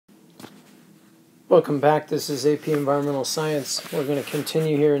Welcome back. This is AP Environmental Science. We're going to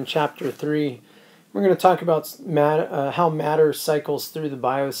continue here in Chapter 3. We're going to talk about how matter cycles through the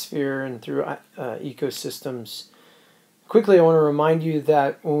biosphere and through ecosystems. Quickly, I want to remind you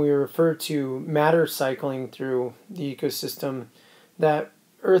that when we refer to matter cycling through the ecosystem, that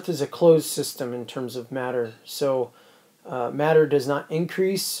Earth is a closed system in terms of matter. So matter does not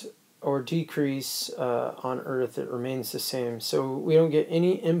increase or decrease on Earth. It remains the same. So we don't get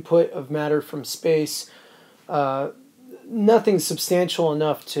any input of matter from space. Nothing substantial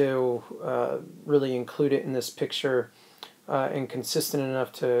enough to really include it in this picture and consistent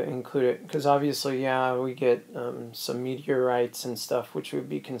enough to include it. Because obviously, yeah, we get some meteorites and stuff which would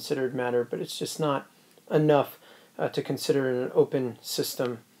be considered matter, but it's just not enough to consider an open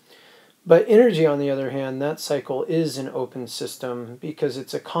system. But energy, on the other hand, that cycle is an open system because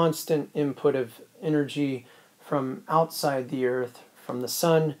it's a constant input of energy from outside the Earth, from the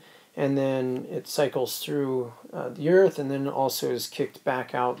sun, and then it cycles through the Earth and then also is kicked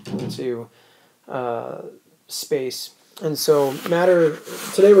back out into space. And so matter,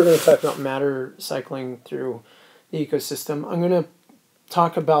 today we're going to talk about matter cycling through the ecosystem. I'm going to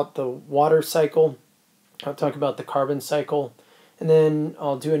talk about the water cycle, I'll talk about the carbon cycle, and then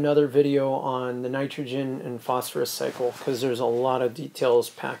I'll do another video on the nitrogen and phosphorus cycle because there's a lot of details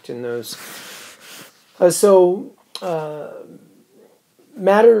packed in those.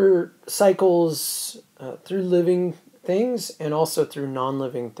 Matter cycles through living things and also through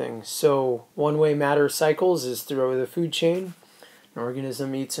non-living things. So one way matter cycles is through the food chain. An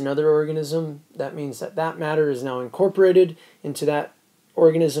organism eats another organism. That means that that matter is now incorporated into that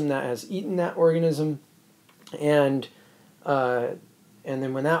organism that has eaten that organism. And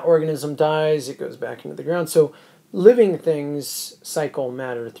then when that organism dies, it goes back into the ground. So living things cycle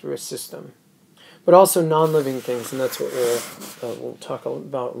matter through a system, but also non-living things, and that's what we'll talk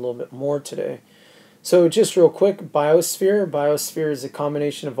about a little bit more today. So just real quick, biosphere. Biosphere is a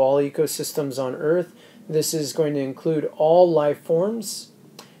combination of all ecosystems on Earth. This is going to include all life forms,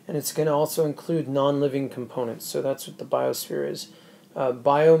 and it's going to also include non-living components. So that's what the biosphere is.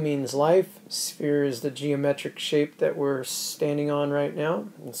 Bio means life. Sphere is the geometric shape that we're standing on right now,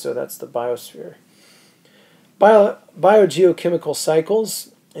 and so that's the biosphere. Biogeochemical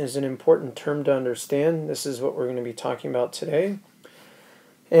cycles is an important term to understand. This is what we're going to be talking about today.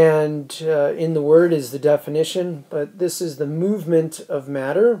 And in the word is the definition, but this is the movement of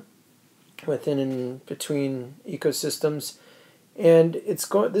matter within and between ecosystems. And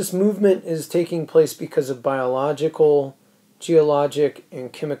this movement is taking place because of biological, geologic,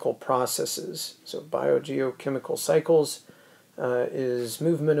 and chemical processes. So biogeochemical cycles is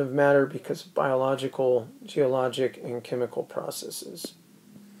movement of matter because of biological, geologic, and chemical processes.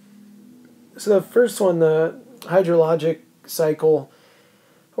 So the first one, the hydrologic cycle,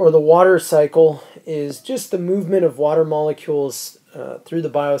 or the water cycle, is just the movement of water molecules through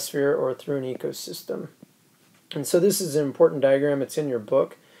the biosphere or through an ecosystem. And so this is an important diagram. It's in your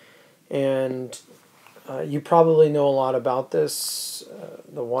book. And you probably know a lot about this,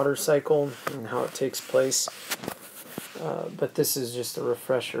 the water cycle and how it takes place. But this is just a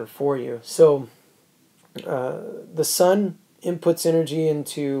refresher for you. So the sun inputs energy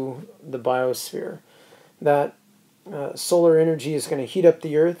into the biosphere. That solar energy is going to heat up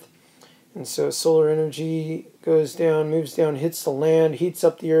the Earth. And so solar energy goes down, moves down, hits the land, heats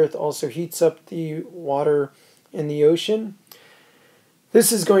up the Earth, also heats up the water in the ocean.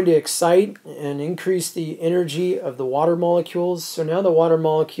 This is going to excite and increase the energy of the water molecules. So now the water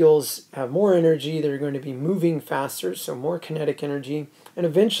molecules have more energy. They're going to be moving faster, so more kinetic energy. And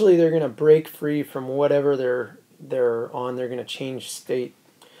eventually they're going to break free from whatever they're on. They're going to change state.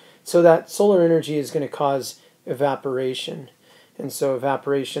 So that solar energy is going to cause evaporation. And so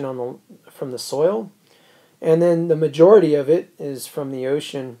evaporation from the soil. And then the majority of it is from the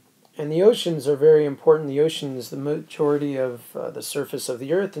ocean. And the oceans are very important. The ocean is the majority of the surface of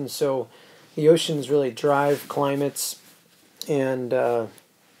the Earth, and so the oceans really drive climates, and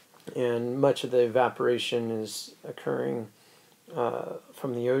much of the evaporation is occurring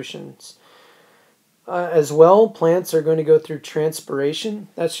from the oceans. As well, plants are going to go through transpiration.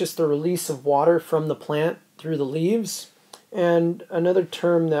 That's just the release of water from the plant through the leaves. And another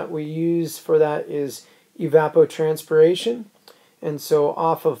term that we use for that is evapotranspiration. And so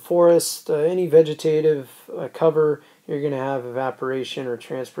off of forest, any vegetative cover, you're going to have evaporation or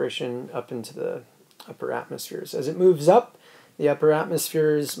transpiration up into the upper atmospheres. As it moves up, the upper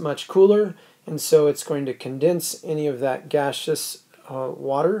atmosphere is much cooler, and so it's going to condense any of that gaseous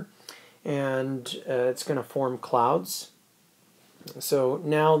water, and it's going to form clouds. So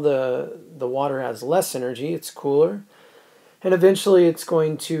now the water has less energy, it's cooler, And eventually it's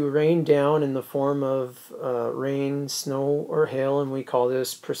going to rain down in the form of rain, snow, or hail, and we call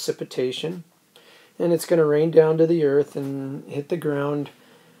this precipitation. And it's going to rain down to the earth and hit the ground.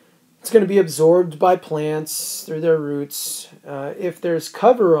 It's going to be absorbed by plants through their roots. If there's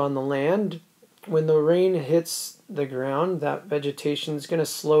cover on the land, when the rain hits the ground, that vegetation is going to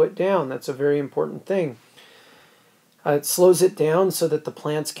slow it down. That's a very important thing. It slows it down so that the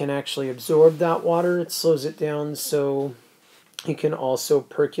plants can actually absorb that water. It slows it down so it can also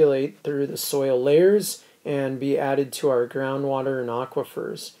percolate through the soil layers and be added to our groundwater and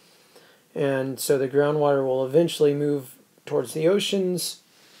aquifers. And so the groundwater will eventually move towards the oceans,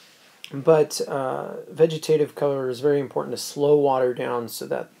 but vegetative cover is very important to slow water down so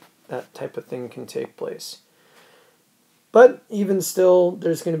that that type of thing can take place. But even still,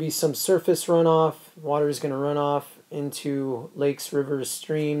 there's going to be some surface runoff. Water is going to run off into lakes, rivers,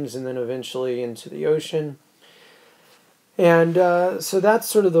 streams, and then eventually into the ocean. And so that's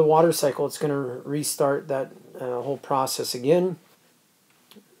sort of the water cycle. It's going to restart that whole process again.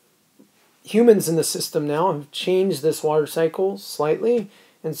 Humans in the system now have changed this water cycle slightly.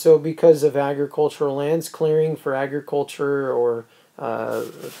 And so because of agricultural lands, clearing for agriculture or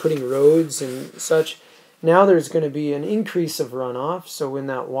putting roads and such, now there's going to be an increase of runoff. So when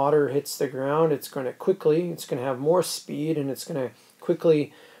that water hits the ground, it's going to have more speed, and it's going to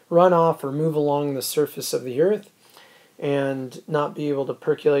quickly run off or move along the surface of the earth and not be able to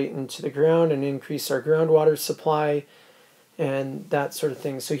percolate into the ground and increase our groundwater supply and that sort of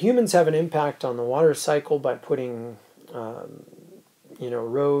thing. So humans have an impact on the water cycle by putting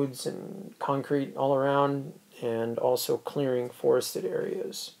roads and concrete all around, and also clearing forested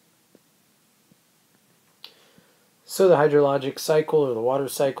areas. So the hydrologic cycle, or the water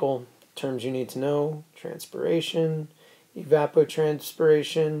cycle, terms you need to know: transpiration,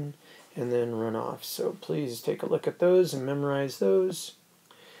 evapotranspiration, and then runoff. So please take a look at those and memorize those.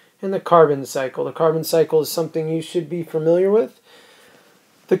 And the carbon cycle. The carbon cycle is something you should be familiar with.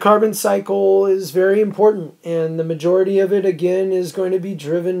 The carbon cycle is very important, and the majority of it, again, is going to be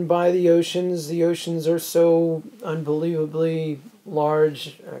driven by the oceans. The oceans are so unbelievably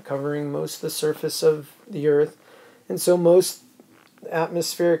large, covering most of the surface of the earth. And so most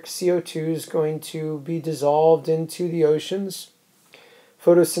atmospheric CO2 is going to be dissolved into the oceans.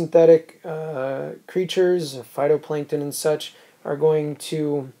 Photosynthetic creatures, phytoplankton and such, are going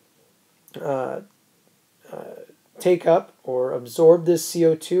to take up or absorb this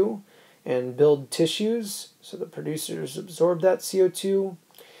CO2 and build tissues. So the producers absorb that CO2,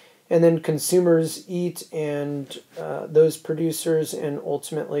 and then consumers eat, and those producers and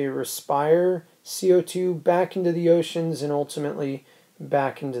ultimately respire CO2 back into the oceans and ultimately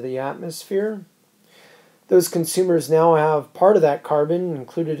back into the atmosphere. Those consumers now have part of that carbon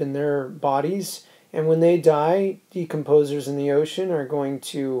included in their bodies, and when they die, decomposers in the ocean are going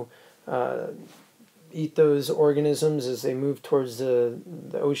to eat those organisms as they move towards the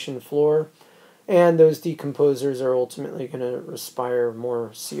ocean floor, and those decomposers are ultimately going to respire more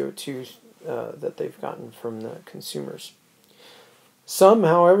CO2 that they've gotten from the consumers. Some,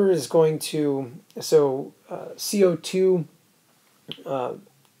 however, is going to, CO2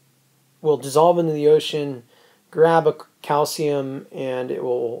 will dissolve into the ocean, grab a calcium, and it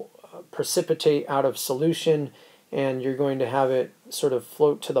will precipitate out of solution, and you're going to have it sort of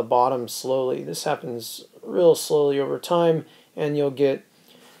float to the bottom slowly. This happens real slowly over time, and you'll get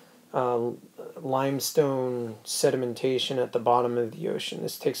limestone sedimentation at the bottom of the ocean.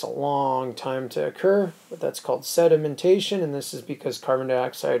 This takes a long time to occur, but that's called sedimentation, and this is because carbon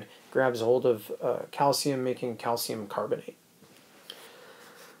dioxide grabs a hold of calcium, making calcium carbonate.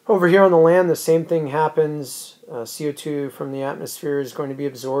 Over here on the land, the same thing happens. CO2 from the atmosphere is going to be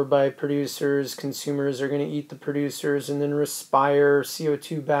absorbed by producers. Consumers are going to eat the producers and then respire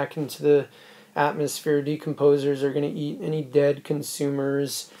CO2 back into the atmosphere. Decomposers are going to eat any dead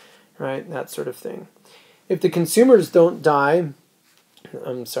consumers, right? That sort of thing. If the consumers don't die,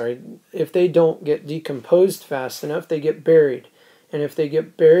 if they don't get decomposed fast enough, they get buried. And if they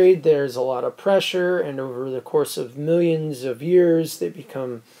get buried, there's a lot of pressure, and over the course of millions of years, they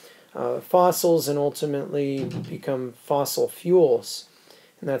become fossils and ultimately become fossil fuels.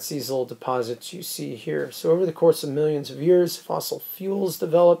 And that's these little deposits you see here. So over the course of millions of years, fossil fuels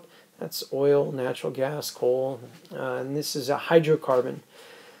develop. That's oil, natural gas, coal, and this is a hydrocarbon.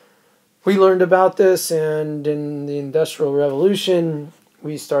 We learned about this, and in the Industrial Revolution,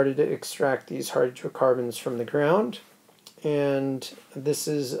 we started to extract these hydrocarbons from the ground. And this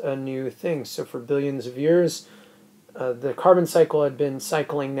is a new thing. So for billions of years, the carbon cycle had been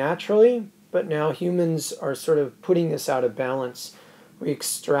cycling naturally, but now humans are sort of putting this out of balance. We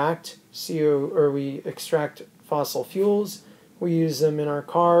extract we extract fossil fuels, We use them in our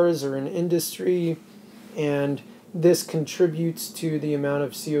cars or in industry, and this contributes to the amount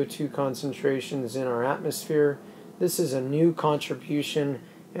of CO2 concentrations in our atmosphere. This is a new contribution,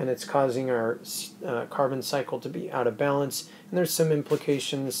 and it's causing our carbon cycle to be out of balance. And there's some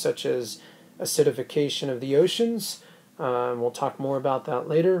implications such as acidification of the oceans. We'll talk more about that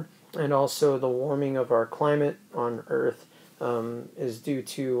later. And also the warming of our climate on Earth is due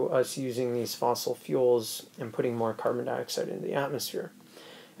to us using these fossil fuels and putting more carbon dioxide into the atmosphere.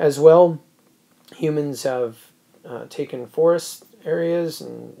 As well, humans have taken forest areas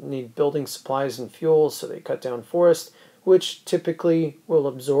and need building supplies and fuels, so they cut down forest, which typically will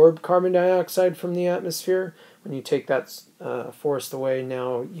absorb carbon dioxide from the atmosphere. When you take that forest away,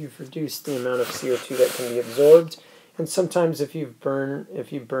 now you've reduced the amount of CO2 that can be absorbed. And sometimes if you burn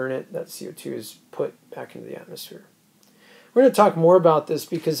it, that CO2 is put back into the atmosphere. We're going to talk more about this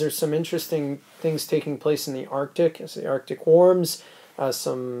because there's some interesting things taking place in the Arctic. As the Arctic warms,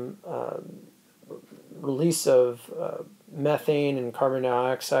 some release of methane and carbon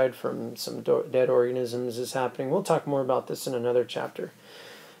dioxide from some dead organisms is happening. We'll talk more about this in another chapter.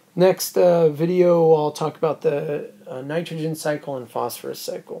 Next video, I'll talk about the nitrogen cycle and phosphorus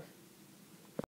cycle.